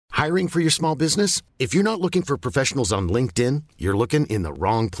Hiring for your small business? If you're not looking for professionals on LinkedIn, you're looking in the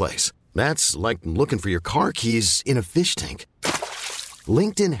wrong place. That's like looking for your car keys in a fish tank.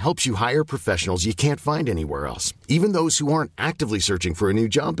 LinkedIn helps you hire professionals you can't find anywhere else, even those who aren't actively searching for a new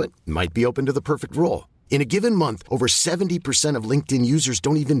job but might be open to the perfect role. In a given month, over 70% of LinkedIn users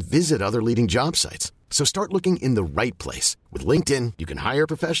don't even visit other leading job sites. So start looking in the right place. With LinkedIn, you can hire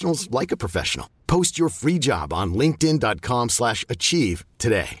professionals like a professional. Post your free job on linkedin.com/achieve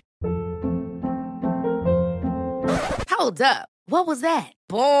today. Hold up. What was that?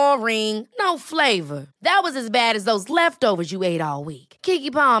 Boring. No flavor. That was as bad as those leftovers you ate all week.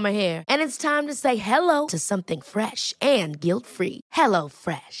 Keke Palmer here, and it's time to say hello to something fresh and guilt-free. Hello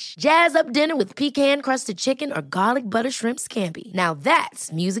Fresh. Jazz up dinner with pecan-crusted chicken or garlic butter shrimp scampi. Now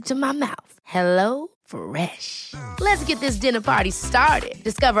that's music to my mouth. Hello Fresh. Let's get this dinner party started.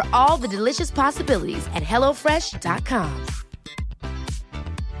 Discover all the delicious possibilities at hellofresh.com.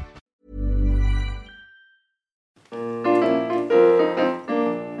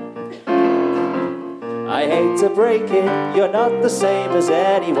 I hate to break it, you're not the same as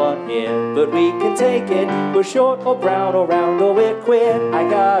anyone here, but we can take it. We're short or brown or round or we're queer. I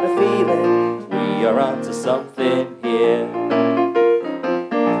got a feeling we are onto something here.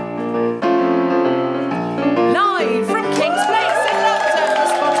 Live from King's Place in London, the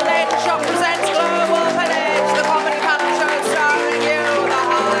Spontaneity Shop presents Global Village, the comedy panel show starring you, the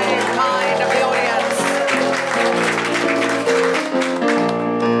hive mind of the audience.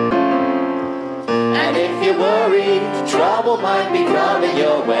 And if you're worried, trouble might be coming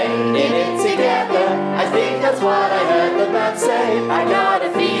your way. In it together, I think that's what I heard the man say. I got a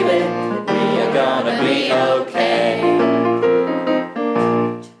feeling we are gonna be okay.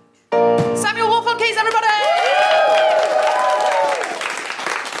 Samuel Wolf on keys, everybody!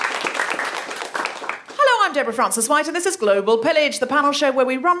 Hello, I'm Deborah Frances-White, and this is Global Pillage, the panel show where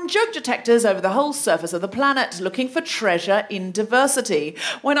we run joke detectors over the whole surface of the planet, looking for treasure in diversity.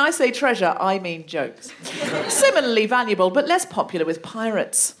 When I say treasure, I mean jokes. Similarly valuable, but less popular with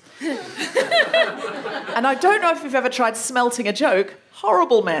pirates. And I don't know if you've ever tried smelting a joke.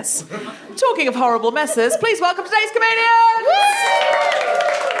 Horrible mess. Talking of horrible messes, please welcome today's comedians!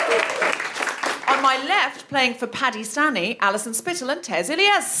 On my left, playing for Paddy Stanley, Alison Spittle and Tez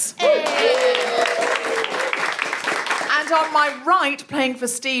Ilias. And on my right, playing for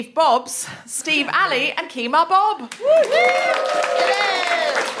Steve Bobs, Steve Alley and Kemar Bob.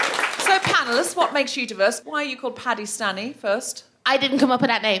 So, panellists, what makes you diverse? Why are you called Paddy Stanley first? I didn't come up with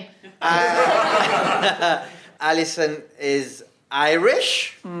that name. Alison is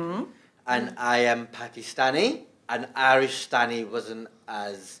Irish, and I am Pakistani, and Irish Stanny wasn't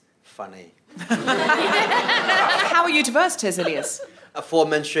as funny. How are you diverse, Tez Ilias?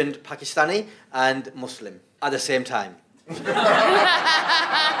 Aforementioned Pakistani and Muslim at the same time. And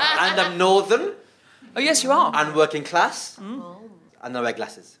I'm northern. Oh, yes, you are. And working class. And I wear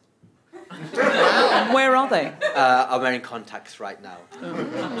glasses. And where are they? I'm wearing contacts right now.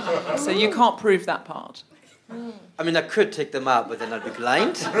 So you can't prove that part. I mean, I could take them out, but then I'd be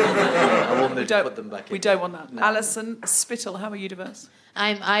blind. I won't be able to put them back in. We don't want that. No. Alison Spittle, how are you diverse?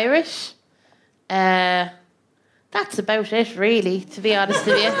 I'm Irish. That's about it, really, to be honest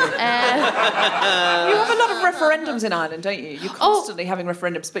with you. You have a lot of referendums in Ireland, don't you? You're constantly having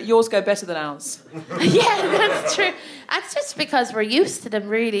referendums, but yours go better than ours. Yeah, that's true. That's just because we're used to them,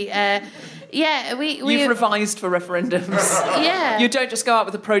 really. You've revised for referendums. Yeah. You don't just go out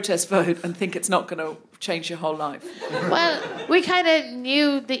with a protest vote and think it's not going to change your whole life. Well, we kind of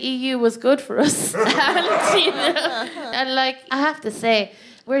knew the EU was good for us. And I have to say,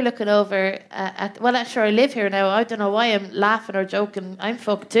 we're looking over I live here now. I don't know why I'm laughing or joking. I'm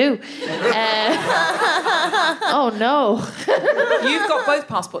fucked too. Oh, no. You've got both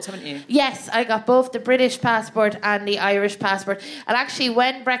passports, haven't you? Yes, I got both the British passport and the Irish passport. And actually,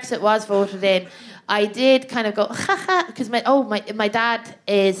 when Brexit was voted in, I did kind of go, ha, because my dad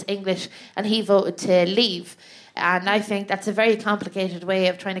is English and he voted to leave. And I think that's a very complicated way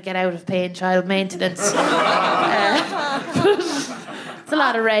of trying to get out of paying child maintenance. It's a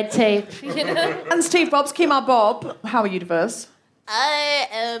lot of red tape. And Steve Bobs, Kemar Bob, how are you diverse? I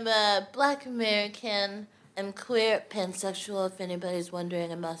am a Black American, I'm queer, pansexual, if anybody's wondering.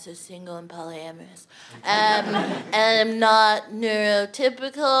 I'm also single and polyamorous. And I'm not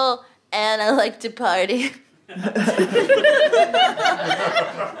neurotypical, and I like to party.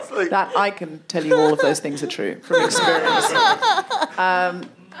 That I can tell you all of those things are true from experience.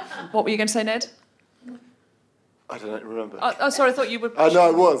 What were you going to say, Ned? I don't remember. Oh, sorry, I thought you would... I know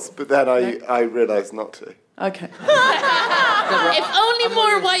I was, but then I realised not to. Okay. If only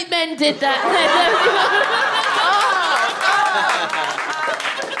more white men did that.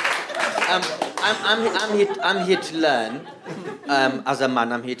 I'm here to learn. As a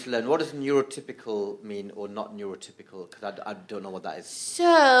man, I'm here to learn. What does neurotypical mean or not neurotypical? Because I don't know what that is.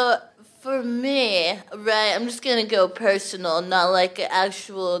 So, for me, right, I'm just going to go personal, not like an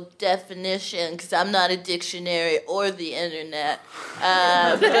actual definition, because I'm not a dictionary or the internet.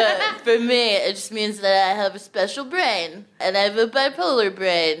 But for me, it just means that I have a special brain, and I have a bipolar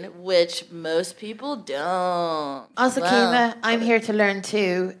brain, which most people don't. Also, Wow. Kima, I'm here to learn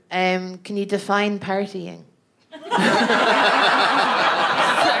too. Can you define partying?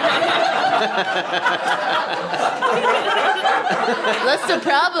 That's the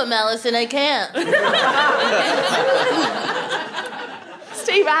problem, Alison, I can't.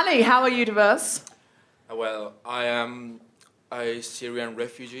 Steve Alley, how are you diverse? Well, I am a Syrian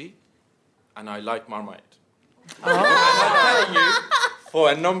refugee, and I like Marmite. And I'm telling you, for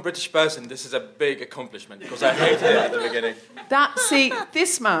a non-British person, this is a big accomplishment, because I hated it at the beginning.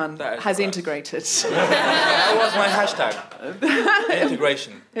 This man That is has right. integrated. That was my hashtag,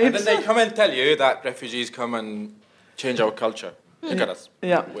 integration. And then they come and tell you that refugees come and change our culture. Look at us.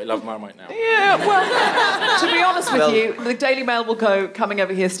 Yeah. We love Marmite now. Yeah, well, to be honest with you, the Daily Mail will go, coming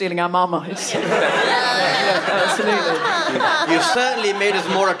over here stealing our Marmite. Yeah, absolutely. You certainly made us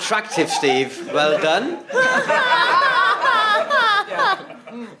more attractive, Steve. Well done.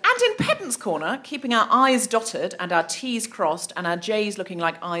 And in Pedant's Corner, keeping our I's dotted and our T's crossed and our J's looking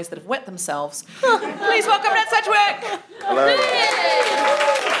like eyes that have wet themselves, please welcome Ned Sedgwick. Hello.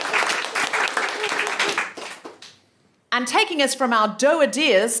 And taking us from our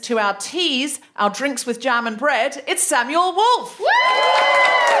dough-a-dears to our teas, our drinks with jam and bread, it's Samuel Wolfe.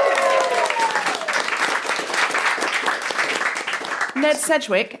 Ned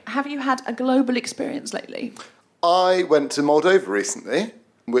Sedgwick, have you had a global experience lately? I went to Moldova recently,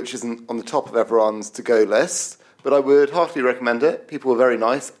 which isn't on the top of everyone's to-go list, but I would heartily recommend it. People were very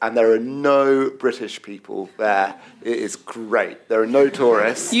nice, and there are no British people there. It is great. There are no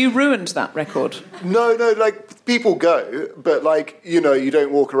tourists. You ruined that record. No, like, people go, but, like, you know, you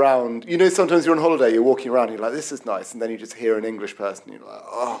don't walk around. You know, sometimes you're on holiday, you're walking around, and you're like, this is nice, and then you just hear an English person, and you're like,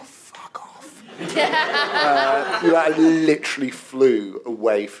 oh, fuck off. You, like, literally flew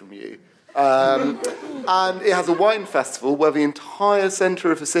away from you. And it has a wine festival where the entire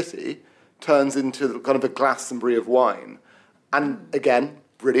centre of the city turns into kind of a Glastonbury of wine. And again,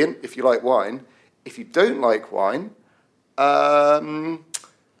 brilliant if you like wine. If you don't like wine, not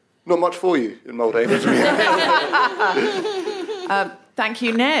much for you in Moldova. Thank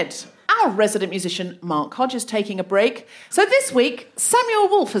you, Ned. Our resident musician, Mark Hodge, is taking a break. So this week, Samuel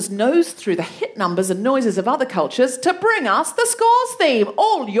Wolfe has nosed through the hit numbers and noises of other cultures to bring us the Scores theme.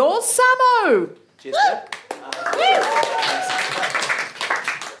 All yours, Samo! Cheers,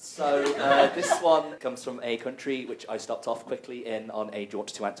 So this one comes from a country which I stopped off quickly in on a jaunt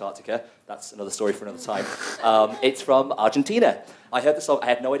to Antarctica. That's another story for another time. It's from Argentina. I heard the song, I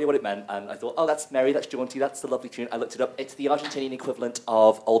had no idea what it meant, and I thought, oh, that's merry, that's jaunty, that's the lovely tune. I looked it up. It's the Argentinian equivalent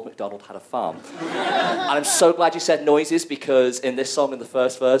of Old MacDonald Had a Farm. And I'm so glad you said noises, because in this song, in the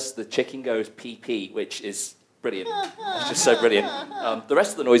first verse, the chicken goes pee-pee, which is brilliant. It's just so brilliant. The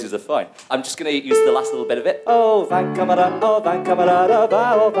rest of the noises are fine. I'm just going to use the last little bit of it. Oh, van camarada, oh, van camarada,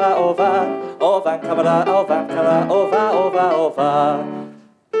 va, oh, va, oh, va. Oh, van camarada, oh, van camarada, oh, va, oh, va, oh, va.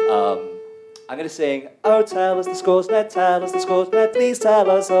 I'm going to sing, oh, tell us the scores, Ned, tell us the scores, Ned, please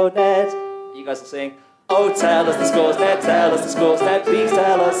tell us, oh, Ned. You guys will sing, oh, tell us the scores, Ned, tell us the scores, Ned, please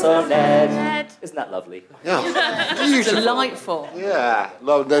tell us, oh, Ned. Isn't that lovely? Yeah. Beautiful. Delightful. Yeah.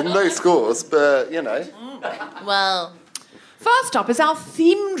 Well, there's no scores, but, you know. Well, First up is our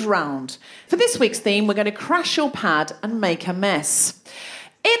themed round. For this week's theme, we're going to crash your pad and make a mess.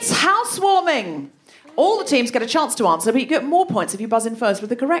 It's housewarming. All the teams get a chance to answer, but you get more points if you buzz in first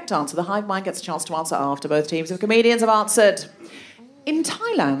with the correct answer. The hive mind gets a chance to answer after both teams of comedians have answered. In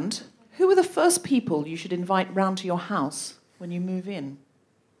Thailand, who are the first people you should invite round to your house when you move in?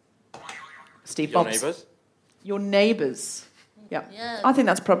 Steve Your Bobs. neighbours? Your neighbours. Yeah. Yeah. I think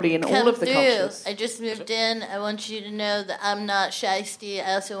that's probably in all come of the through. cultures. I just moved in. I want you to know that I'm not shysty.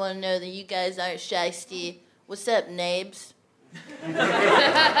 I also want to know that you guys aren't shysty. What's up, nabes?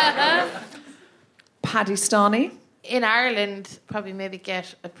 Padistani. In Ireland, probably maybe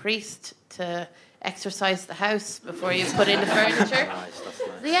get a priest to exercise the house before you put in the furniture.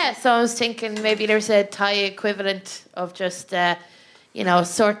 Yeah, so I was thinking maybe there's a Thai equivalent of just,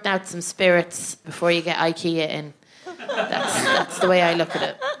 sorting out some spirits before you get IKEA in. That's the way I look at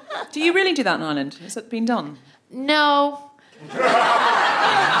it. Do you really do that in Ireland? Has it been done? No.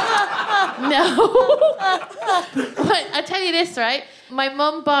 No. But I tell you this, right? My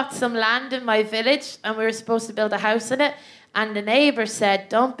mum bought some land in my village and we were supposed to build a house in it. And the neighbour said,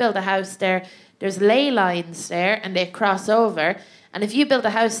 don't build a house there. There's ley lines there and they cross over. And if you build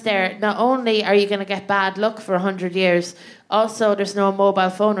a house there, not only are you going to get bad luck for 100 years, also there's no mobile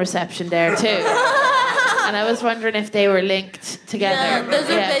phone reception there too. And I was wondering if they were linked together. Yeah, those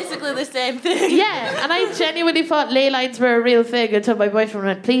are basically the same thing. Yeah, and I genuinely thought ley lines were a real thing until my boyfriend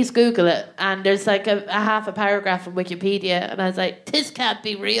went, please Google it. And there's like a half a paragraph on Wikipedia. And I was like, this can't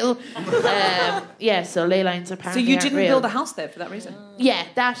be real. Yeah, so ley lines apparently So you aren't didn't real. build a house there for that reason? Yeah,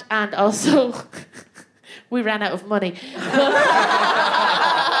 that and also we ran out of money.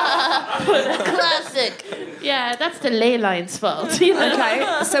 Classic. Yeah, that's the ley line's fault. You know?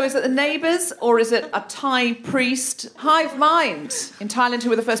 Okay, so is it the neighbours or is it a Thai priest? Hive mind. In Thailand,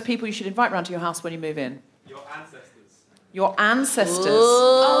 who are the first people you should invite round to your house when you move in? Your ancestors. Your ancestors.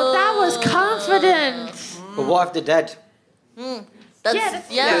 Oh, that was confident. But what if they're dead?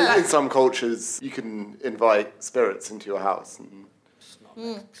 Yeah. In some cultures, you can invite spirits into your house. And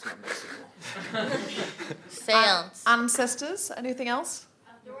Seance. Ancestors? Anything else?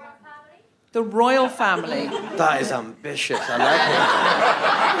 The royal family. That is ambitious. I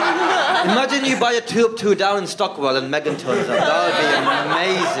like it. Imagine you buy a 2 up, 2 down in Stockwell and Meghan turns up. That would be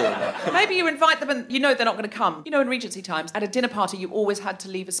amazing. Maybe you invite them and you know they're not going to come. You know, in Regency times, at a dinner party, you always had to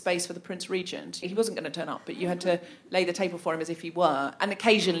leave a space for the Prince Regent. He wasn't going to turn up, but you had to lay the table for him as if he were. And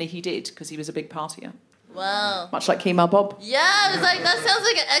occasionally he did, because he was a big partier. Wow. Much like Kemal Bob. Yeah, I was like, that sounds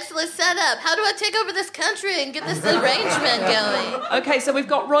like an excellent setup. How do I take over this country and get this arrangement going? Okay, so we've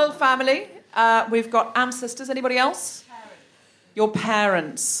got royal family. We've got ancestors. Anybody else? Your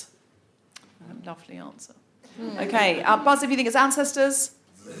parents. Lovely answer. Okay, buzz if you think it's ancestors.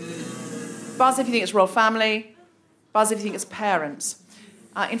 Buzz if you think it's royal family. Buzz if you think it's parents.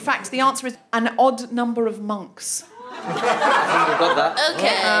 In fact, the answer is an odd number of monks. We've got that.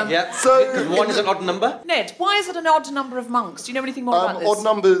 Okay. Yeah. So- Because 1 is an odd number. Ned, why is it an odd number of monks? Do you know anything more about this? Odd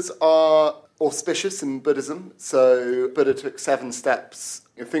numbers are auspicious in Buddhism. So Buddha took 7 steps.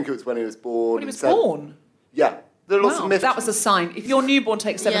 I think it was when he was born. When he was born? Yeah. There are lots Wow, of myths. that was a sign. If your newborn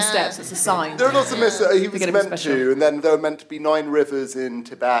takes 7 steps, it's a sign. There are lots of myths that he was Forget it meant special. to, and then there were meant to be 9 rivers in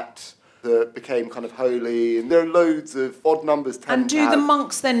Tibet that became kind of holy, and there are loads of odd numbers. And do the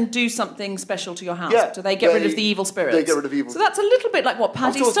monks then do something special to your house? Yeah, Do they get rid they- of the evil spirits? they get rid of evil So that's a little bit like what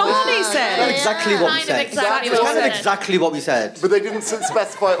Paddy Of course, Starney That's said. exactly what we Kind of said. exactly It's what kind we of said. exactly what we said. But they didn't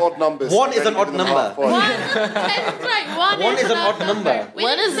specify odd numbers. 1 so is they an odd gave them number. half one. Right, one 1 is an odd number. We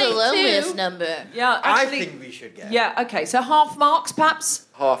What didn't is the say loneliest 2. number? Yeah, I actually. think we should get. Yeah, okay, so half marks perhaps?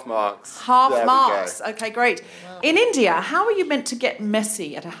 Half marks. Half There we marks. go. Okay, great. In India, how are you meant to get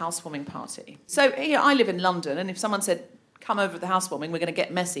messy at a housewarming party? So here, I live in London, and if someone said, come over to the housewarming, we're going to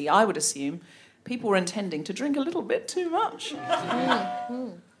get messy, I would assume people were intending to drink a little bit too much.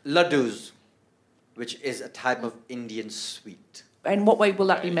 Laddus, which is a type of Indian sweet. In what way will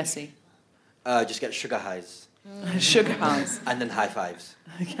that be messy? Just get sugar highs Sugar highs. and then high fives.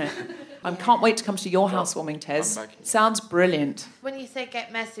 Okay. I can't wait to come to your housewarming, Tez. I'm back. Sounds brilliant. When you say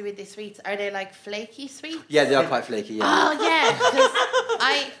get messy with the sweets, are they like flaky sweets? Yeah, they are quite flaky. Yeah. Oh yeah, 'cause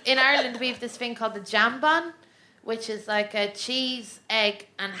in Ireland we have this thing called the jambon, which is like a cheese, egg,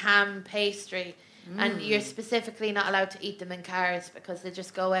 and ham pastry, and you're specifically not allowed to eat them in cars because they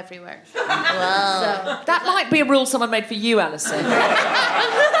just go everywhere. Wow. So That might be a rule someone made for you, Alison. they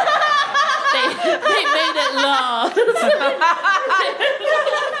made it law.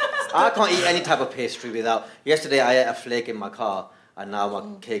 I can't eat any type of pastry without. Yesterday I ate a flake in my car, and now my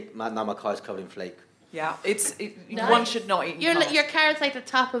car is covered in flake. Yeah, Nice. one should not eat. in cars. Your car's like the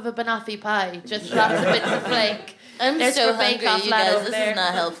top of a banoffee pie, just lots of bits of flake. I'm There's so for Bake hungry, Off you lad guys. over This there. is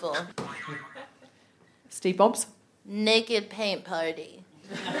not helpful. Steve Bobs. Naked paint party.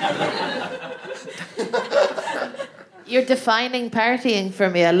 You're defining partying for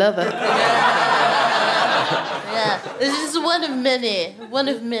me. I love it. Yeah, this is one of many. One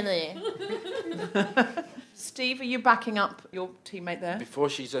of many. Steve, are you backing up your teammate there? Before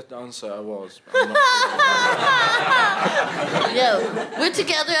she said the answer, I was. But I'm not Yo, we're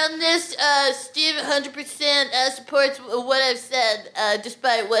together on this. Steve 100% supports what I've said,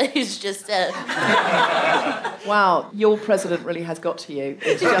 despite what he's just said. Wow, your president really has got to you.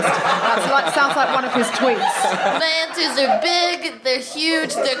 It's just sounds like one of his tweets. My answers are big, they're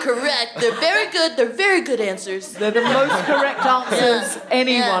huge, they're correct. They're very good, they're very good answers. They're the most correct answers Yeah.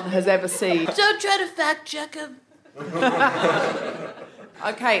 anyone Yeah. has ever seen. Don't try to fact check them.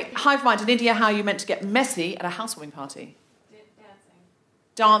 Okay, hive mind in India, how are you meant to get messy at a housewarming party?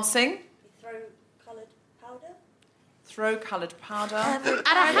 Dancing. Throw coloured powder. At a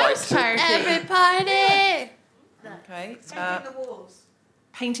house party. Every party. Okay.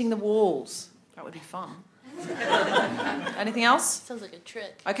 Painting the walls. That would be fun. Anything else? Sounds like a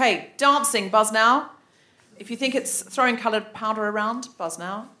trick. Okay, dancing, buzz now. If you think it's throwing coloured powder around, buzz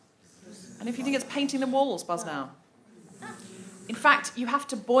now. And if you think it's painting the walls, buzz now. In fact, you have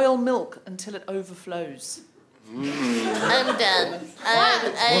to boil milk until it overflows. I'm done.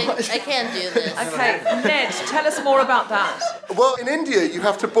 I can't do this. Okay, Ned, tell us more about that. Well, in India, you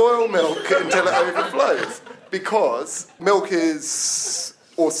have to boil milk until it overflows because milk is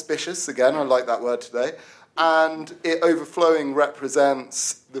auspicious, again, I like that word today, and it overflowing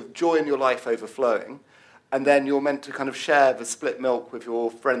represents the joy in your life overflowing, and then you're meant to kind of share the split milk with your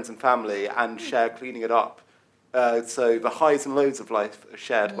friends and family and share cleaning it up. So the highs and lows of life are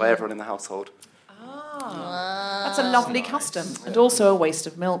shared by everyone in the household. That's a lovely custom and also a waste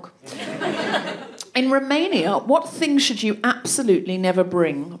of milk. In Romania, what things should you absolutely never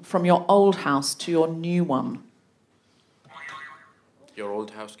bring from your old house to your new one? Your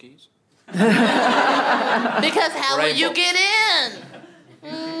old house keys? Because how will you get in?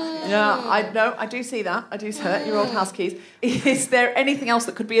 Yeah, I do see that. I do see that, your old house keys. Is there anything else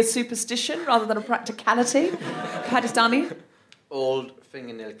that could be a superstition rather than a practicality? Pakistani? Old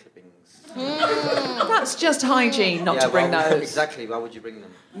fingernail clippings. That's just hygiene, not to bring those. Exactly, why would you bring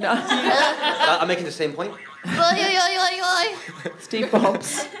them? No. I'm making the same point. Steve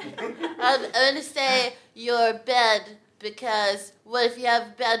Bobs. I'm going to say your bed, because what if you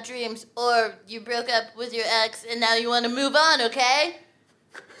have bad dreams or you broke up with your ex and now you want to move on, okay?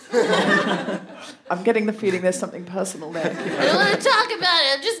 I'm getting the feeling there's something personal there. I don't want to talk about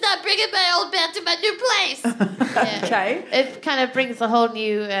it. I'm just not bringing my old bed to my new place. Yeah. Okay. It kind of brings a whole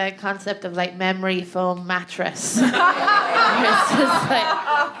new concept of like memory foam mattress. It's just like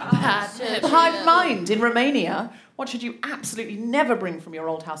bad. Hive mind in Romania. What should you absolutely never bring from your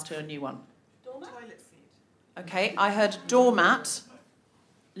old house to a new one? Toilet seat. Okay, I heard doormat,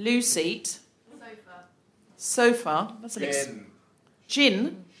 loo seat, sofa. That's an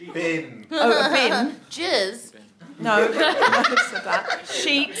gin. Bin. Oh, a bin. Jizz. No, I said that.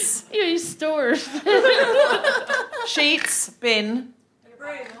 Sheets. You stores. Sheets, bin.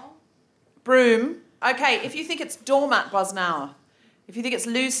 Broom. Okay, if you think it's doormat, buzz now. If you think it's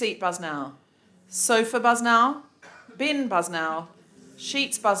loo seat, buzz now. Sofa, buzz now. Bin, buzz now.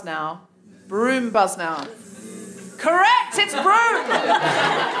 Sheets, buzz now. Broom, buzz now. Correct, it's broom!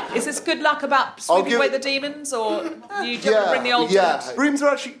 Is this good luck about sweeping away the demons, or you just bring the old dirt? Brooms are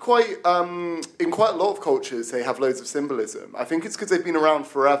actually quite, in quite a lot of cultures, they have loads of symbolism. I think it's because they've been around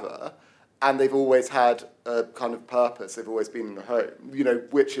forever, and they've always had a kind of purpose. They've always been in the home. You know,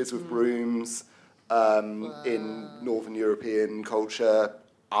 witches with brooms, in Northern European culture,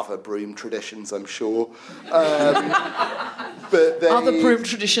 other broom traditions, I'm sure. But other broom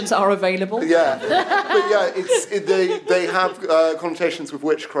traditions are available. Yeah, but yeah, they have connotations with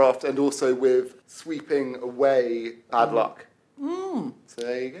witchcraft and also with sweeping away bad luck. So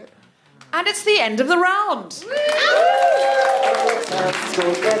there you go. And it's the end of the round.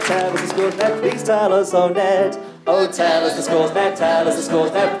 Please tell us, oh Ned. Oh, tell us the scores, Ned. Tell us the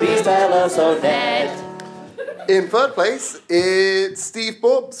scores, Ned. Please tell us, oh Ned. In third place, it's Steve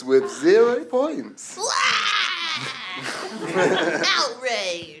Bobs with 0 points.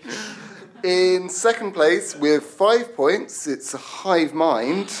 Outrage. In second place, with 5 points, it's a Hive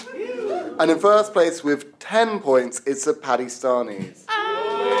Mind. And in first place, with 10 points, it's a Paddy Starnies.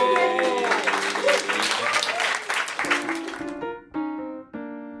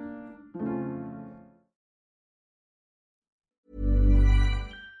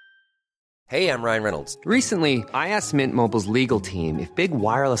 Hey, I'm Ryan Reynolds. Recently, I asked Mint Mobile's legal team if big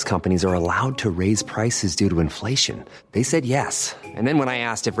wireless companies are allowed to raise prices due to inflation. They said yes. And then when I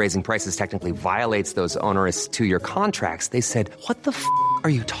asked if raising prices technically violates those onerous 2-year contracts, they said, "What the f*** are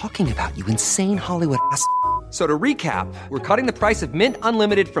you talking about, you insane Hollywood ass?" So to recap, we're cutting the price of Mint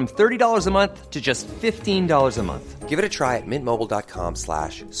Unlimited from $30 a month to just $15 a month. Give it a try at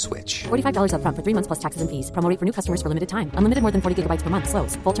mintmobile.com/switch. $45 up front for 3 months plus taxes and fees. Promo rate for new customers for limited time. Unlimited more than 40 gigabytes per month.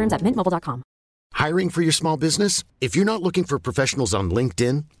 Slows full terms at mintmobile.com. Hiring for your small business? If you're not looking for professionals on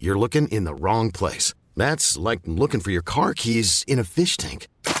LinkedIn, you're looking in the wrong place. That's like looking for your car keys in a fish tank.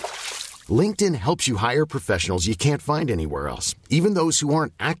 LinkedIn helps you hire professionals you can't find anywhere else, even those who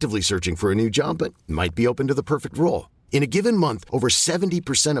aren't actively searching for a new job but might be open to the perfect role. In a given month, over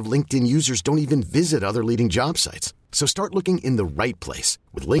 70% of LinkedIn users don't even visit other leading job sites. So start looking in the right place.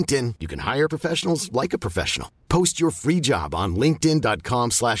 With LinkedIn, you can hire professionals like a professional. Post your free job on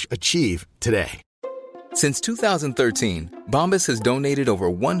linkedin.com/achieve today. Since 2013, Bombas has donated over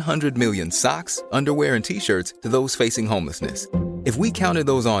 100 million socks, underwear, and T-shirts to those facing homelessness. If we counted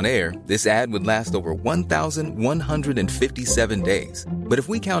those on air, this ad would last over 1,157 days. But if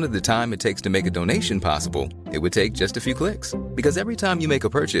we counted the time it takes to make a donation possible, it would take just a few clicks. Because every time you make a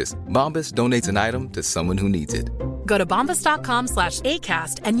purchase, Bombas donates an item to someone who needs it. Go to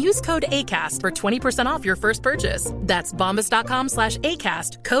bombas.com/ACAST and use code ACAST for 20% off your first purchase. That's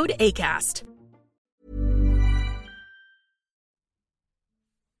bombas.com/ACAST, code ACAST.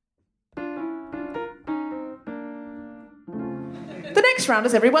 The next round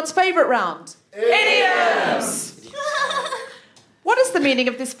is everyone's favourite round. Idioms! What is the meaning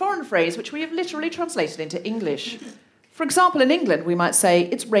of this foreign phrase which we have literally translated into English? For example, in England, we might say,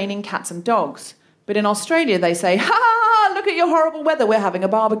 it's raining cats and dogs. But in Australia, they say, ha ha ha, look at your horrible weather, we're having a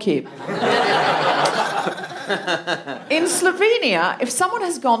barbecue. In Slovenia, if someone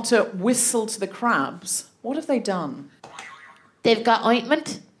has gone to whistle to the crabs, what have they done? They've got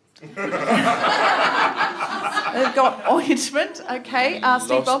ointment. They've got ointment, okay.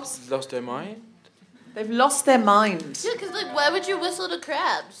 Steve Bobs? Lost their mind? They've lost their mind. Yeah, because, like, why would you whistle to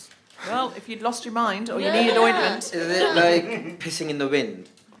crabs? Well, if you'd lost your mind or you needed ointment. Is it like pissing in the wind?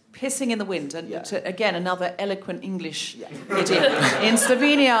 Pissing in the wind. And again, another eloquent English idiom. In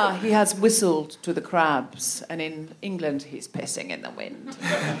Slovenia, he has whistled to the crabs. And in England, he's pissing in the wind.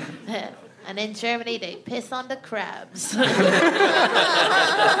 And in Germany, they piss on the crabs.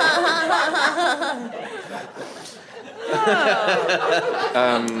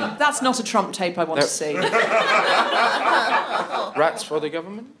 That's not a Trump tape I want to see. Rats for the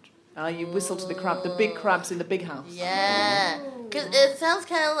government? You whistle to the crab, the big crabs in the big house. Yeah, because it sounds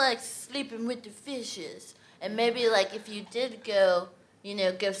kind of like sleeping with the fishes. And maybe, like, if you did go,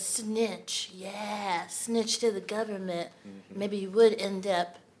 go snitch. Yeah, snitch to the government. Maybe you would end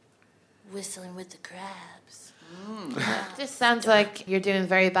up whistling with the crabs. This sounds like you're doing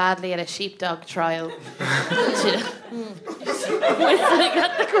very badly at a sheepdog trial. Whistling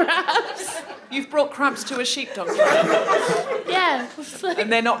at the crabs. You've brought crabs to a sheepdog trial. Yeah.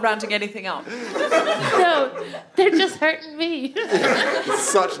 And they're not rounding anything up. No, they're just hurting me. It's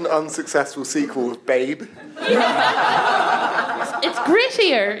such an unsuccessful sequel of Babe. It's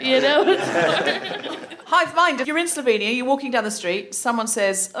grittier, Hive mind, if you're in Slovenia, you're walking down the street, someone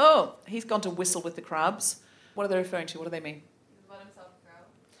says, oh, he's gone to whistle with the crabs. What are they referring to? What do they mean?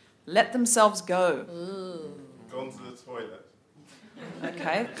 Let themselves go. Ooh. Gone to the toilet.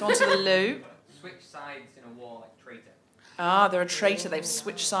 Okay, gone to the loo. Switch sides in a war like traitor. They're a traitor. They've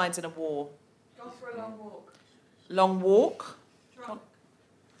switched sides in a war. Gone for a long walk. Long walk? Drunk.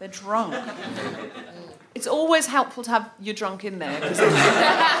 They're drunk. It's always helpful to have you drunk in there, because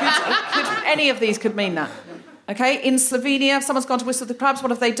any of these could mean that. Okay, in Slovenia, if someone's gone to whistle the crabs,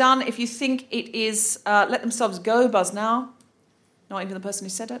 what have they done? If you think it is let themselves go, buzz now. Not even the person who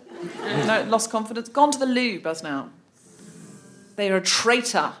said it. No, lost confidence. Gone to the loo, buzz now. They're a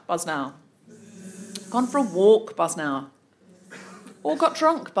traitor, buzz now. Gone for a walk, buzz now. Or got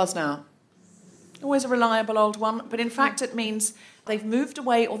drunk, buzz now. Always a reliable old one, but in fact it means they've moved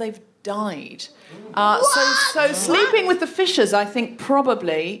away or they've died. So sleeping with the fishes, I think,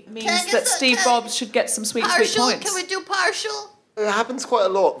 probably means that Steve Bobs should get some sweet points. Can we do partial? It happens quite a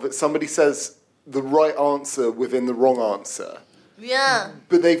lot that somebody says the right answer within the wrong answer. Yeah.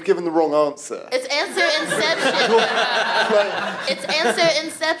 But they've given the wrong answer. It's answer inception. It's answer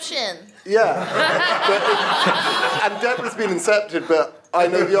inception. Yeah. And Deborah's been incepted, but I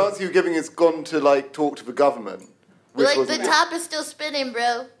know the answer you're giving is gone to, talk to the government. Like, the top is still spinning,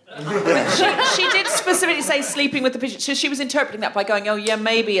 bro. She did specifically say sleeping with the fishes. So she was interpreting that by going, oh, yeah,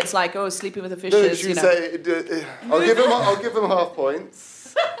 maybe it's like, oh, sleeping with the fishes. No, she say, I'll give them half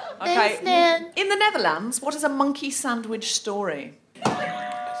points. Okay. In the Netherlands, what is a monkey sandwich story?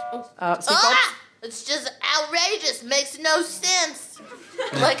 It's just outrageous. Makes no sense.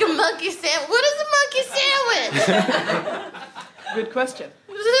 Like a monkey sandwich. What is a monkey sandwich? Good question.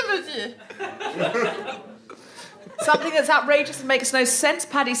 Something that's outrageous and makes no sense.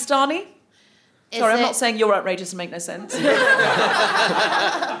 Paddy Starney? Sorry, I'm not saying you're outrageous and make no sense. Is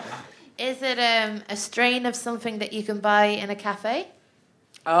it a strain of something that you can buy in a cafe?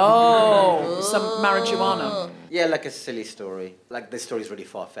 Oh, some marijuana. Yeah, like a silly story. Like, this story's really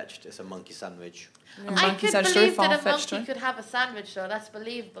far-fetched. It's a monkey sandwich. I could believe that a monkey could have a sandwich, though. That's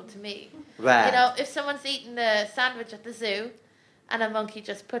believable to me. Right. If someone's eating a sandwich at the zoo and a monkey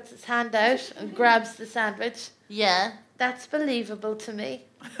just puts his hand out and grabs the sandwich, yeah, that's believable to me.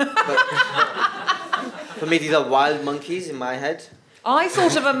 For me, these are wild monkeys in my head. I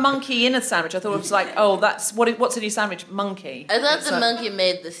thought of a monkey in a sandwich. I thought it was like, oh, what's in your sandwich? Monkey. I thought the monkey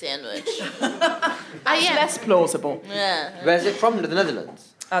made the sandwich. That's less plausible. Yeah. Where's it from? The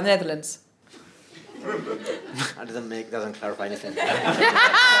Netherlands? The Netherlands. That doesn't clarify anything.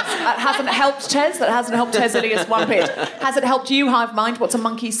 That hasn't helped Tez. That hasn't helped Tez Ilias one bit. Has it helped you, Hive Mind? What's a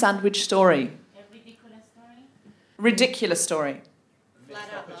monkey sandwich story? Ridiculous story.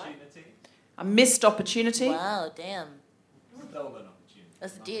 A missed opportunity. Wow, damn. Stolen opportunity.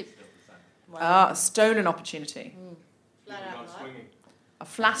 That's deep. Wow. A stolen opportunity. A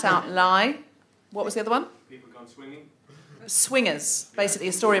flat-out lie. What was the other one? People gone swinging. Swingers. Basically,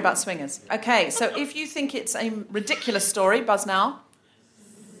 a story about swingers. Okay, so if you think it's a ridiculous story, buzz now.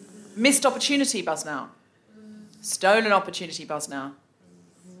 Missed opportunity, buzz now. Stolen opportunity, buzz now.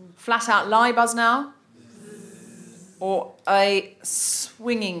 Flat-out lie, buzz now. Or a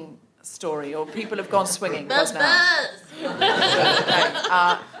swinging story, or people have gone swinging, buzz now.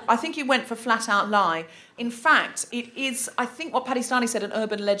 I think you went for flat-out lie. In fact, it is, I think what Paddy Starney said, an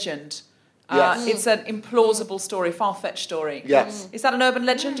urban legend. Yes. It's an implausible story, far-fetched story. Yes. Is that an urban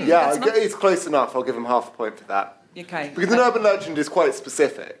legend? Do you Yeah, think that's enough? it's close enough. I'll give him half a point for that. Okay. Because an urban legend is quite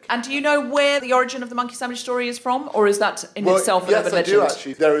specific. And do you know where the origin of the monkey sandwich story is from, or is that in itself an urban legend? Yes, I do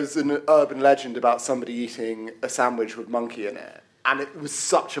actually. There is an urban legend about somebody eating a sandwich with monkey in it. And it was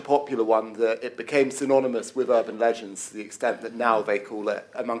such a popular one that it became synonymous with urban legends to the extent that now they call it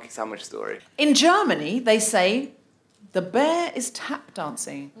a monkey sandwich story. In Germany, they say, the bear is tap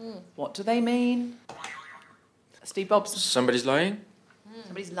dancing. What do they mean? Steve Bobson. Somebody's lying?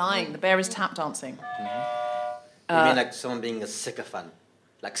 Somebody's lying. The bear is tap dancing. You mean like someone being a sycophant,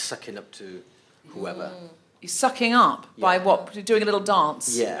 like sucking up to whoever? You're sucking up by what? Doing a little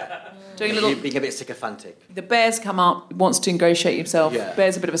dance? Yeah. Doing a little... Being a bit sycophantic. The bear's come up, wants to ingratiate himself. Yeah.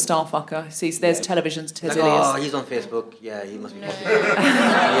 Bear's a bit of a star fucker. He sees there's television's Tez Like, Ilias. oh, he's on Facebook. Yeah, he must be popular.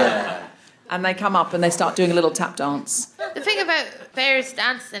 Yeah. And they come up and they start doing a little tap dance. The thing about bears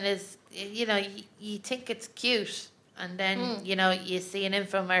dancing is, you know, you think it's cute, and then, you know, you see an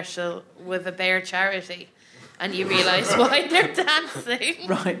infomercial with a bear charity, and you realise why they're dancing.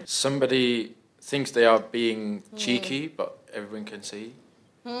 Right. Somebody thinks they are being cheeky, but everyone can see.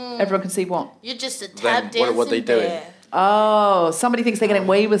 Everyone can see what? You're just a Then tap dancing what are they doing? bear. Oh, somebody thinks they're getting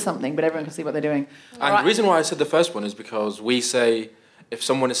away with something, but everyone can see what they're doing. And the reason why I said the first one is because we say if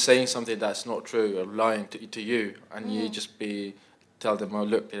someone is saying something that's not true or lying to you, and you just tell them, oh,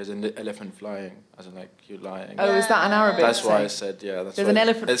 look, there's an elephant flying, as in like, you're lying. Oh, is that an Arabic That's why saying? I said, yeah. That's There's why an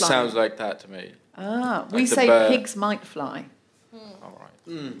elephant It flying. sounds like that to me. Ah, Like we the say bird. pigs might fly.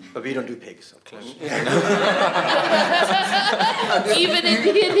 But we don't do pigs. Close. Even in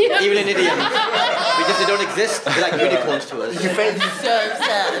idiom. Even in idiom. Because they don't exist. They're like unicorns to us. So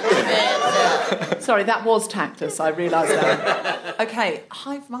sad. Very sad. Sorry, that was tactless, I realised that. Okay,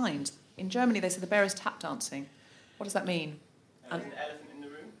 hive mind. In Germany, they say the bear is tap dancing. What does that mean? An elephant in the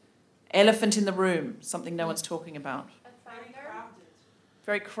room. Elephant in the room, something no one's talking about.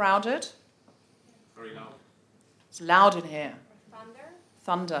 Very crowded. Very loud. It's loud in here. Thunder.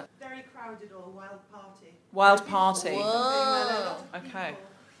 Thunder. Very crowded or wild party. Wild party. Whoa. Okay.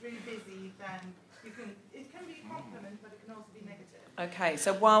 Really busy, then it can be a compliment, but it can also be negative. Okay,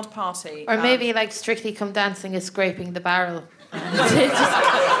 so wild party. Or maybe like Strictly Come Dancing is scraping the barrel.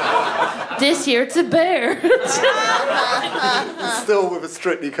 This year it's a bear. Still with a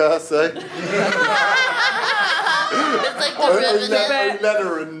Strictly cursor. It's like the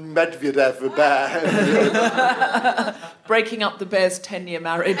Olena and Medvedev are bear. Breaking up the bear's 10-year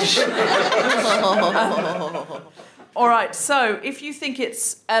marriage. All right, so if you think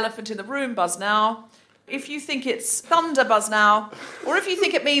it's elephant in the room, buzz now. If you think it's thunder, buzz now. Or if you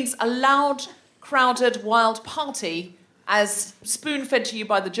think it means a loud, crowded, wild party, as spoon-fed to you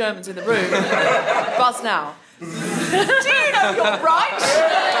by the Germans in the room, buzz now. Do you know you're right?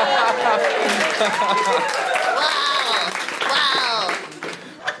 Wow.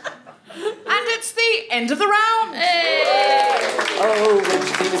 And it's the end of the round. Oh,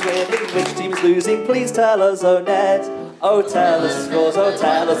 which team is winning? Which team is losing? Please tell us, oh Ned. Oh, tell us the scores. Oh,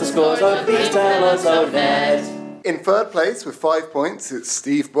 tell us the scores. Oh, please tell us, oh Ned. In third place with 5 points, it's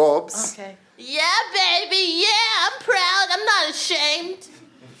Steve Bobs. Okay. Yeah, baby. Yeah, I'm proud. I'm not ashamed.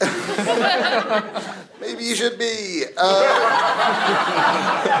 Maybe you should be. You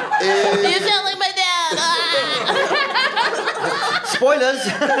sound like my dad. Spoilers.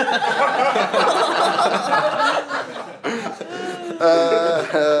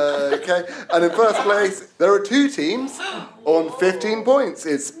 Okay, and in first place, there are 2 teams on 15 points.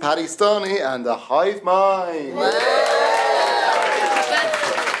 It's Paddy Starney and the Hive Mind.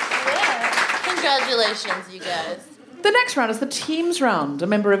 Congratulations, you guys. The next round is the teams round. A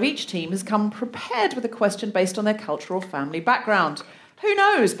member of each team has come prepared with a question based on their cultural family background. Who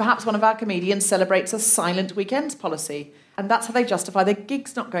knows, perhaps one of our comedians celebrates a silent weekends policy And that's how they justify their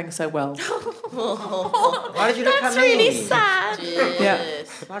gigs not going so well. Why did you look That's at me? really sad. Yeah.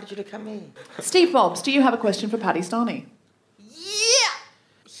 Why did you look at me? Steve Bobs, do you have a question for Paddy Starney? Yeah!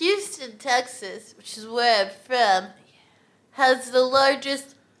 Houston, Texas, which is where I'm from, has the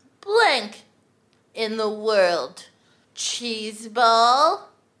largest blank in the world. Cheese ball,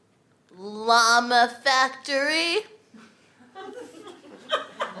 llama factory.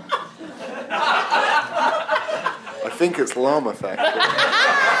 I think it's Llama Factory.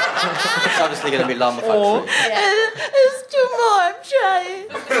 It's obviously going to be Llama Factory. There's two more, I'm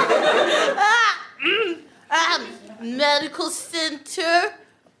trying. Medical center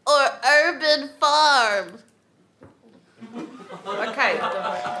or urban farm? Okay.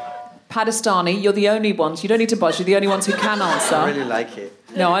 Paddy, you're the only ones. You don't need to buzz. You're the only ones who can answer. I really like it.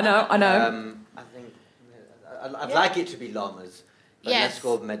 No, I know. I think I'd like it to be llamas, but Yes. let's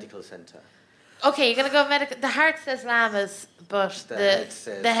go medical centre. Okay, you're going to go medical... The heart says llamas, but The head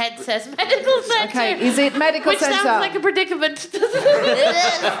says- the head says medical centre. Okay, is it medical Which centre? sounds like a predicament. It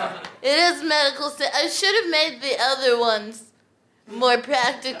is medical center. I should have made the other ones more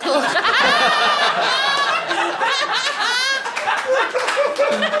practical.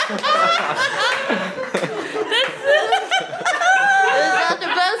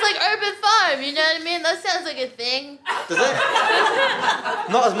 But it's like urban farm, you know what I mean? That sounds like a thing. Does it?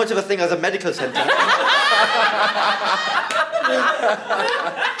 Not as much of a thing as a medical centre.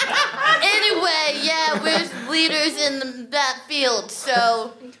 Anyway, yeah, we're leaders in that field,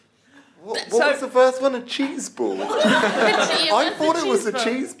 so... What was the first one? A cheese ball? I thought it was a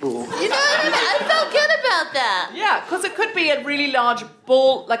cheese ball. You know what I mean? I felt good about that. Yeah, because it could be a really large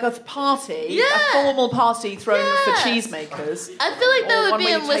ball, like a party, Yeah. a formal party thrown for cheesemakers. I feel like that Or would one be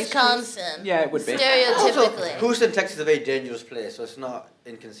where in you taste Wisconsin. Yeah, it would be. Stereotypically. Houston, Texas is a very dangerous place, so it's not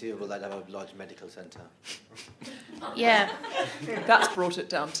inconceivable that I have a large medical centre. Yeah. That's brought it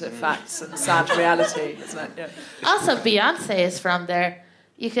down to facts and sad reality, isn't it? Yeah. Also, Beyonce is from there.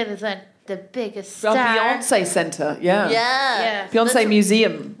 You could have done the biggest Well, star. Beyonce Centre, yeah. Yeah. Beyonce That's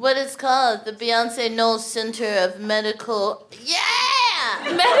Museum. what it's called. The Beyonce Knowles Center of Medical... Yeah!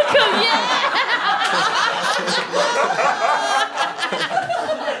 Medical, yeah!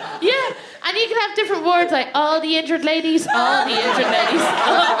 Yeah, and you can have different words like all the injured ladies, all the injured ladies,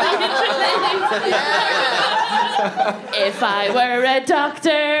 all the injured ladies. If I were a doctor,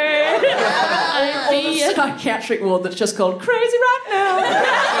 I'd be a psychiatric ward that's just called Crazy Right Now.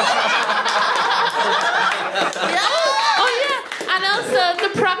 Oh yeah, and also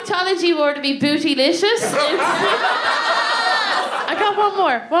the proctology ward would be bootylicious. I got one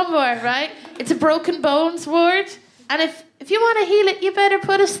more, right? It's a broken bones ward, and if you want to heal it, you better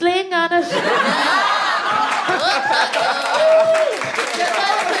put a sling on it.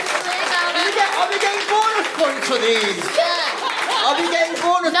 I'll be getting bonus points for these. I'll be getting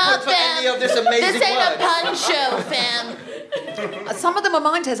bonus points for any of this amazing This ain't work. a pun show, fam. Some of them are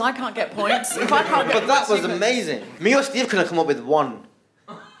mine, Tez. I can't get points. If I can't get But that points, was you can- amazing. Me or Steve couldn't come up with one.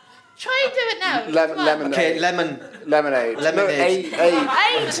 Try and do it now. Lemonade. Okay, lemon. Lemonade. Lemonade. No,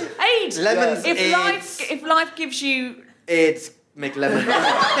 eight. AIDS. Lemons, If AIDS. life gives you AIDS make lemon. That's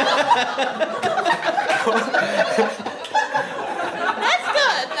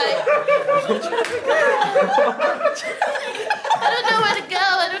good. I don't know where to go.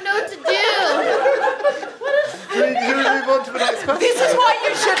 I don't know what to do. Should we move on to the next question? This is why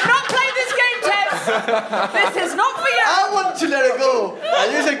you should not play this game, Tez. This is not for you. I want to let it go. I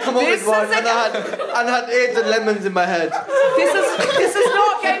usually come up This with one is a- and I had AIDS and lemons in my head. This is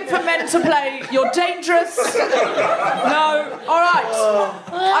not a game for men to play. You're dangerous. No. All right.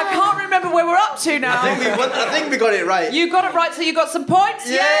 I can't remember where we're up to now. I think we got it right. You got it right, so you got some points.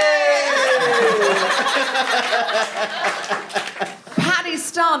 Yay! Paddy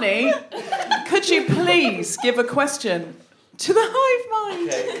Starney, could you please give a question to the hive mind?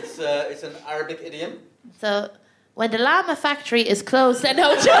 Okay, it's an Arabic idiom. So, when the llama factory is closed, then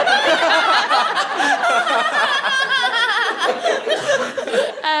no joke.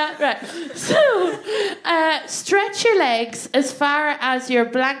 Right. So, stretch your legs as far as your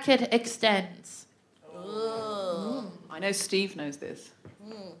blanket extends. I know Steve knows this.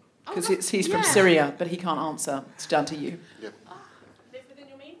 Because he's from Syria, but he can't answer. It's down to you. Live within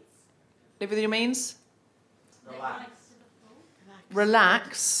your means. Live within your means. Relax.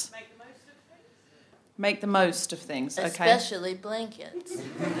 Relax. Make the most of things. Make the most of things. Okay. Especially blankets.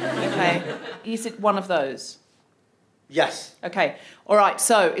 Okay. Is it one of those? Yes. Okay. All right.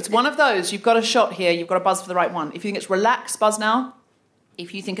 So it's one of those. You've got a shot here. You've got to buzz for the right one. If you think it's relax, buzz now.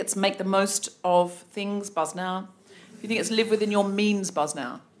 If you think it's make the most of things, buzz now. If you think it's live within your means, buzz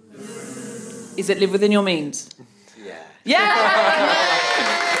now. Is it live within your means? Yeah. I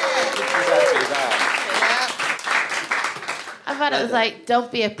thought it was like,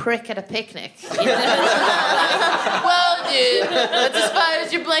 don't be a prick at a picnic. You know? Well, dude, that's as far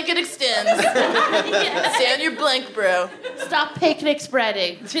as your blanket extends. Stay on your blank, bro. Stop picnic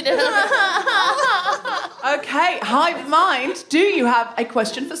spreading. You know? Okay, Hive Mind, do you have a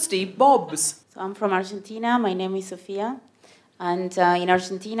question for Steve Bobs? So I'm from Argentina. My name is Sofia. And in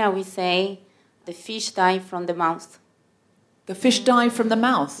Argentina, we say the fish die from the mouth. The fish die from the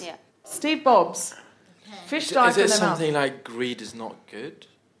mouth? Yeah. Steve Bobs. Fish die Is from it the mouth. something like greed is not good?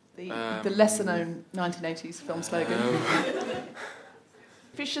 The lesser-known 1980s film slogan.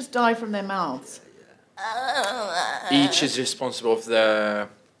 Fishes die from their mouths. Each is responsible for their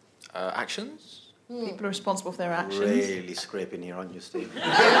actions? People are responsible for their actions. Really scraping here on you, Steve.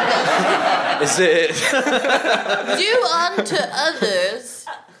 Is it? Do unto others.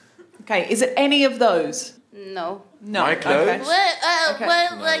 Okay, is it any of those? No. No. My clothes? Okay.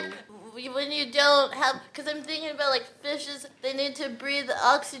 What, like, when you don't have... Because I'm thinking about, like, fishes, they need to breathe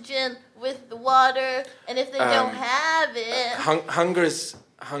oxygen with the water, and if they don't have it... Hunger is...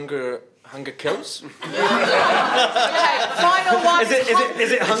 Hunger kills? Okay, final one. Is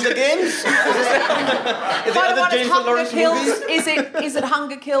it Hunger Games? Is it Final other one is Jennifer Hunger Lawrence Kills. movies? Is it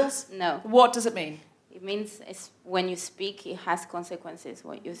Hunger Kills? No. What does it mean? It means it's when you speak, it has consequences,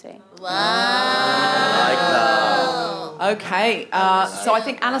 what you say. Wow. Okay, so I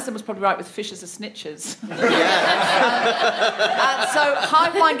think Alison was probably right with fishes are snitches. So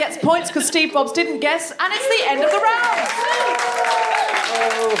Hive Mind gets points because Steve Bobs didn't guess, and it's the end of the round.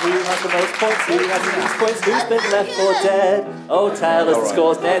 Oh, who has the most points? Who has the least points? Who's been left for dead? Oh, tell us the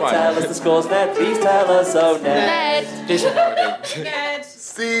scores, Ned. Tell us the scores, Ned. Please tell us, oh, Ned. Ned.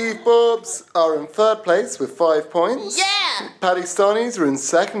 Steve Bobs are in third place with 5 points. Yeah! Paddy Starnies are in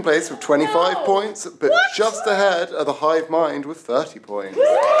second place with 25 points, but just ahead are the Hive Mind with 30 points.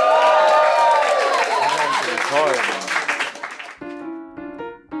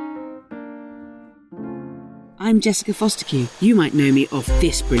 I'm Jessica Fosterkew. You might know me off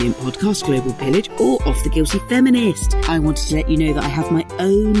this brilliant podcast, Global Pillage, or off The Guilty Feminist. I wanted to let you know that I have my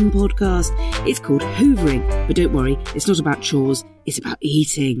own podcast. It's called Hoovering, but don't worry, it's not about chores, it's about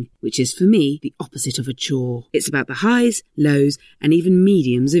eating, which is, for me, the opposite of a chore. It's about the highs, lows, and even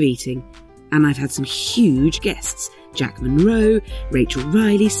mediums of eating. And I've had some huge guests. Jack Monroe, Rachel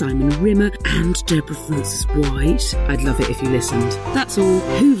Riley, Simon Rimmer, and Deborah Frances-White. I'd love it if you listened. That's all.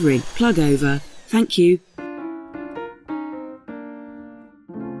 Hoovering. Plug over. Thank you.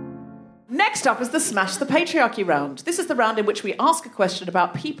 Next up is the Smash the Patriarchy round. This is the round in which we ask a question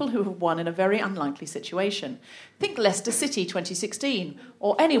about people who have won in a very unlikely situation. Think Leicester City 2016,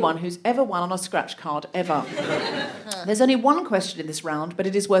 or anyone who's ever won on a scratch card ever. There's only one question in this round, but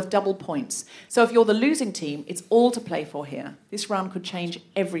it is worth double points. So if you're the losing team, it's all to play for here. This round could change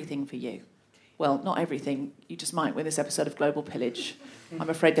everything for you. Well, not everything. You just might with this episode of Global Pillage. I'm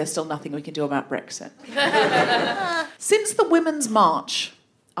afraid there's still nothing we can do about Brexit. Since the Women's March,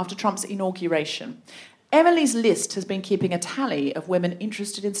 after Trump's inauguration, Emily's List has been keeping a tally of women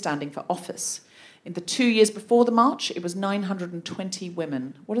interested in standing for office. In the 2 years before the march, it was 920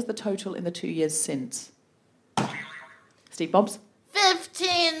 women. What is the total in the 2 years since? Steve Bobs?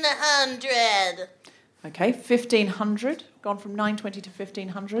 1,500. Okay, 1,500. Gone from 920 to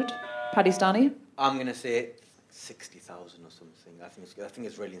 1,500. Paddy Starney? I'm going to say 60,000 or something. I think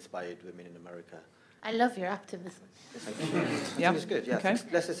it's really inspired women in America. I love your optimism. I think it's good, yeah. Okay.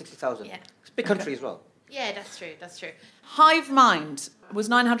 Let's say 60,000. Yeah. It's a big country as well. Yeah, that's true, that's true. Hive Mind was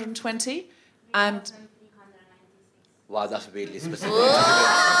 920 and... Wow, that's really specific.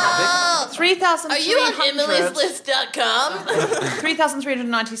 3,300. Are you on Emily'sList.com?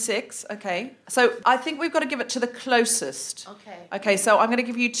 3,396, okay. So I think we've got to give it to the closest. Okay. Okay, so I'm going to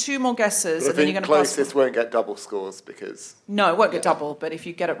give you two more guesses, But I and then you're think going to pass... closest won't get double scores because... No, it won't get double, but if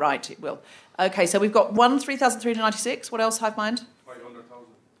you get it right, it will. Okay, so we've got 3,396. What else, Hive Mind?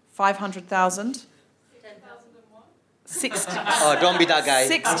 500,000. 60. Oh, don't be that guy.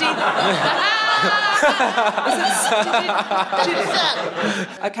 60.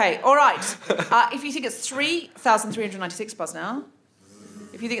 Okay, all right. If you think it's 3,396, buzz now.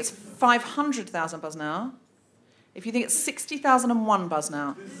 If you think it's 500,000, buzz now. If you think it's 60,001, buzz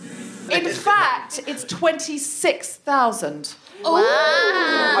now. In fact, it's 26,000.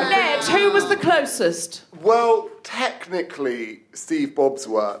 Wow. Ned, who was the closest? Well, technically, Steve Bobs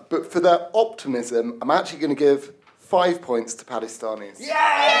were, but for their optimism, I'm actually going to give 5 points to Paddy Starnies. Yay!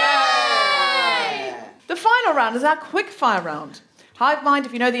 The final round is our quick fire round. Hive Mind,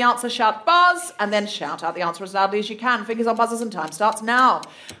 if you know the answer, shout buzz, and then shout out the answer as loudly as you can. Fingers on buzzers and time starts now.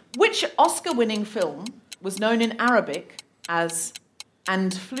 Which Oscar-winning film was known in Arabic as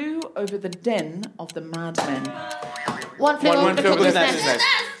 "and flew over the den of the madmen"? One flew over the cuckoo's nest.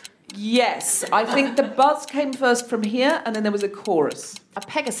 Yes, I think the buzz came first from here, and then there was a chorus. A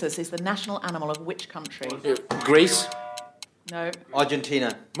Pegasus is the national animal of which country? Greece. No.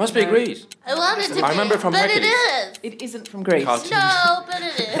 Argentina. Must be Greece. I wanted to be, I remember from but Hercules. it is. It isn't from Greece. Cartoons. No, but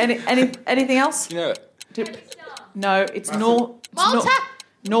it is. Anything else? You know it. No, it's Malta.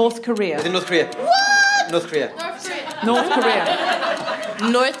 North Korea. Is it North Korea? What? North Korea. North Korea.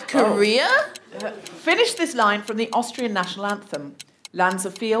 North Korea? Finish this line from the Austrian national anthem. Lands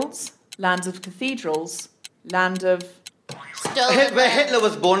of fields, lands of cathedrals, land of... Where Hitler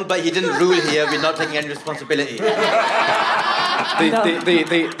was born, but he didn't rule here, we're not taking any responsibility. The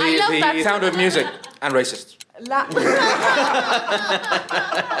sound of music and racists.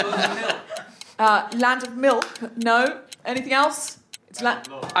 Land of milk, no. Anything else? It's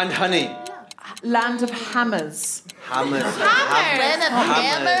and honey. Land of hammers. Hammers. Land of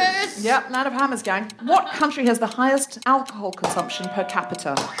hammers. Yep, land of hammers, gang. What country has the highest alcohol consumption per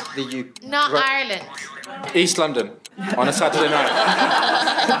capita? The UK. Not Ireland. East London on a Saturday night.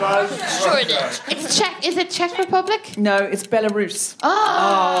 Shoreditch. It's Czech. Is it Czech Republic? No, it's Belarus.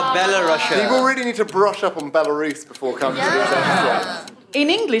 Oh, Belarus. People really need to brush up on Belarus before coming to this episode. In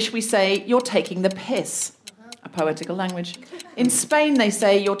English, we say, "You're taking the piss." A poetical language. In Spain, they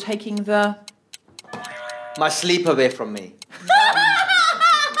say, "You're taking the..." My sleep away from me.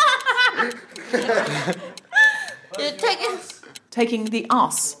 You're taking the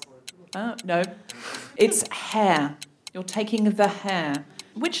ass. Oh, no. It's hair. You're taking the hair.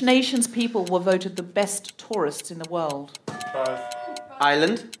 Which nation's people were voted the best tourists in the world?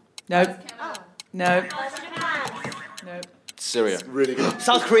 Ireland? No. No. No. Syria. Really good.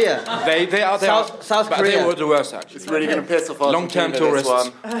 South Korea. They are South but Korea. They were the worst, actually. It's really going to piss off Argentina, long-term this tourists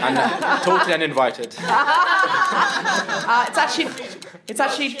one. and totally uninvited. It's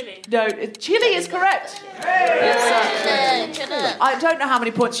actually no. Chile is correct. I don't know how many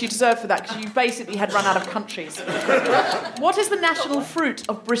points you deserve for that because you basically had run out of countries. What is the national fruit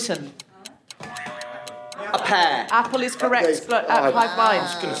of Britain? A pear. Apple is correct. High five. I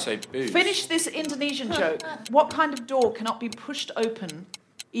was going to say booze. Finish this Indonesian joke. What kind of door cannot be pushed open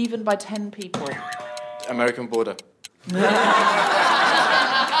even by 10 people? American border.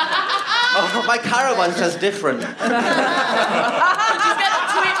 Oh, my caravan says different. Did you get a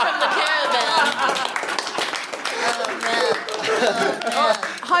tweet from the caravan? Oh, man.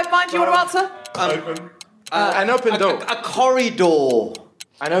 High five, do you want to answer? An open door. A corridor.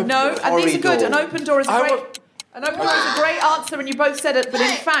 No, and these are good. An open door is a great... An open door is a great answer, and you both said it, but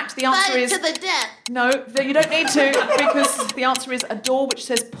in fact, the answer is... to the death. No, you don't need to, because the answer is a door which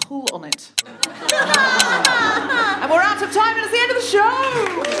says pull on it. And we're out of time, and it's the end of the show!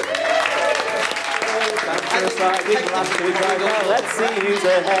 Let's see who's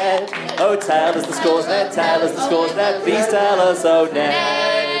ahead. Oh, tell us the scores, Ned. Tell us the scores, Ned. Please tell us, oh,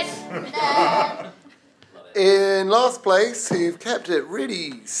 Ned. In last place, who've kept it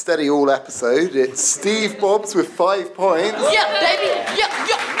really steady all episode, it's Steve Bobs with 5 points. Yeah, baby. Yeah.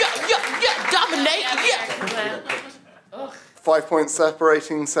 Dominate. Yeah. 5 points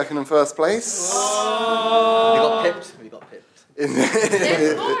separating second and first place. We got pipped.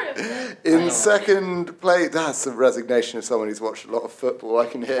 In second place, that's the resignation of someone who's watched a lot of football, I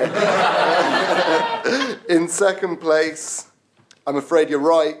can hear. In second place, I'm afraid you're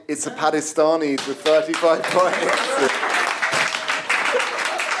right, it's the Pakistanis with 35 points.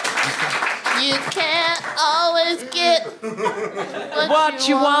 You can't always get what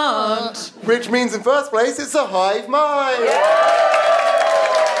you want. Which means in first place, it's a Hive Mind.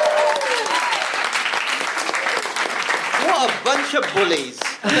 What a bunch of bullies.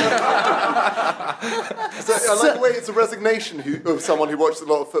 So, I like the way it's a resignation of someone who watches a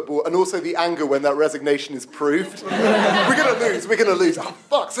lot of football, and also the anger when that resignation is proved. We're going to lose. Oh,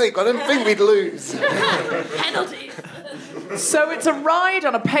 fuck's sake, I didn't think we'd lose. Penalty. So it's a ride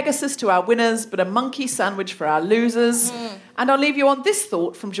on a Pegasus to our winners, but a monkey sandwich for our losers. And I'll leave you on this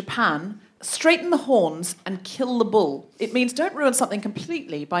thought from Japan. Straighten the horns and kill the bull. It means don't ruin something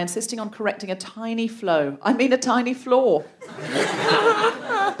completely by insisting on correcting a tiny flow. I mean a tiny flaw.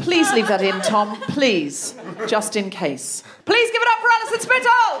 Please leave that in, Tom. Please. Just in case. Please give it up for Alison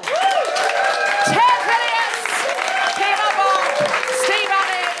Spittle! Ted Villiers! Tina Bob! Steve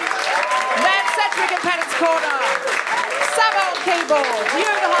Allen! Ned Sedgwick in Pennant's Corner! Sam on keyboard! You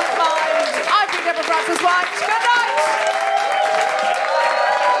the Hive Mind! I've been Deborah Francis-White. Good night!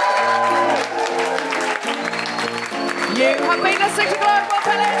 You have been listening to Global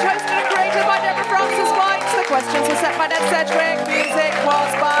Pillage, hosted and created by Deborah Francis-White. The questions were set by Ned Sedgwick. Music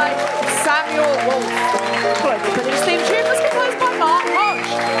was by Samuel Wolfe. Global Village theme tune was composed by Mark Hodge.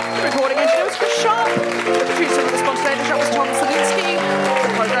 The recording engineer was Chris Sharp. The producer for the Spontaneous Show was Tom Salinsky.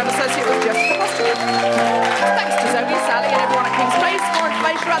 The programme associate was Jessica Foster. Thanks to Zoe, Sally and everyone at King's Place. More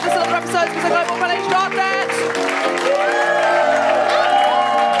information about this and other episodes was at globalvillage.net.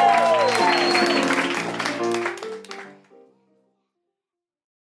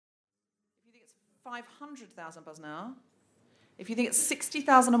 500,000 buzz now. If you think it's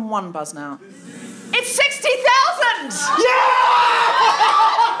 60,001 buzz now. It's 60,000!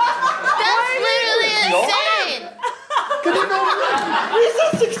 That's literally insane. Can you not? Is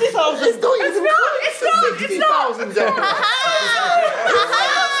that 60,000? It's not even close to 60,000.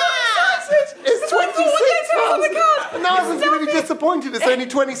 It's 26,000. Now everyone's going to be disappointed. It's only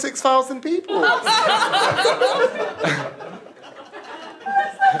 26,000 people.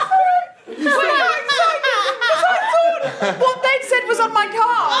 What they'd said was on my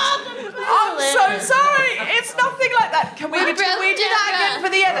card. I'm so sorry. It's nothing like that. Can we do that again for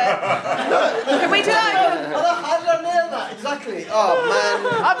the edit? Can we do that again? How did I nail that? Exactly. Oh, man.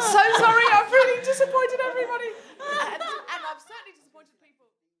 I'm so sorry. I've really disappointed everybody. And I've certainly disappointed people.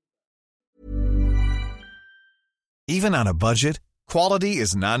 Even on a budget, quality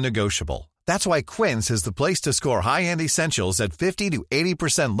is non-negotiable. That's why Quince is the place to score high-end essentials at 50 to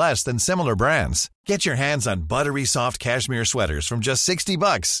 80% less than similar brands. Get your hands on buttery soft cashmere sweaters from just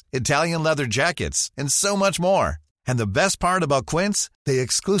 $60, Italian leather jackets, and so much more. And the best part about Quince, they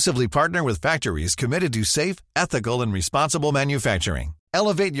exclusively partner with factories committed to safe, ethical, and responsible manufacturing.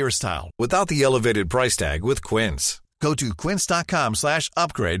 Elevate your style without the elevated price tag with Quince. Go to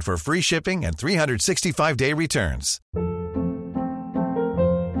quince.com/upgrade for free shipping and 365-day returns.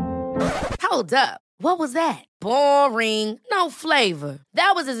 Hold up. What was that? Boring. No flavor.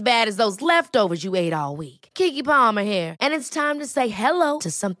 That was as bad as those leftovers you ate all week. Keke Palmer here, and it's time to say hello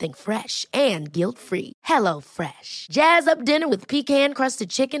to something fresh and guilt-free. Hello Fresh. Jazz up dinner with pecan-crusted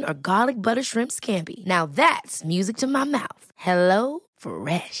chicken or garlic butter shrimp scampi. Now that's music to my mouth. Hello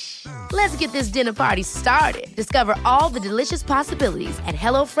Fresh. Let's get this dinner party started. Discover all the delicious possibilities at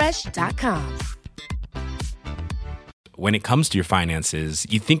HelloFresh.com. When it comes to your finances,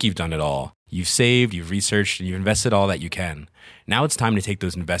 you think you've done it all. You've saved, you've researched, and you've invested all that you can. Now it's time to take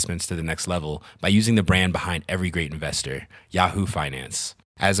those investments to the next level by using the brand behind every great investor, Yahoo Finance.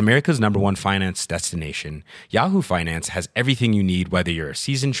 As America's #1 finance destination, Yahoo Finance has everything you need, whether you're a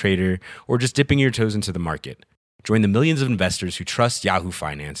seasoned trader or just dipping your toes into the market. Join the millions of investors who trust Yahoo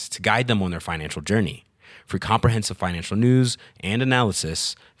Finance to guide them on their financial journey. For comprehensive financial news and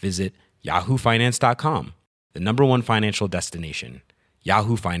analysis, visit yahoofinance.com. The #1 financial destination,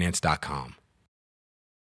 yahoofinance.com.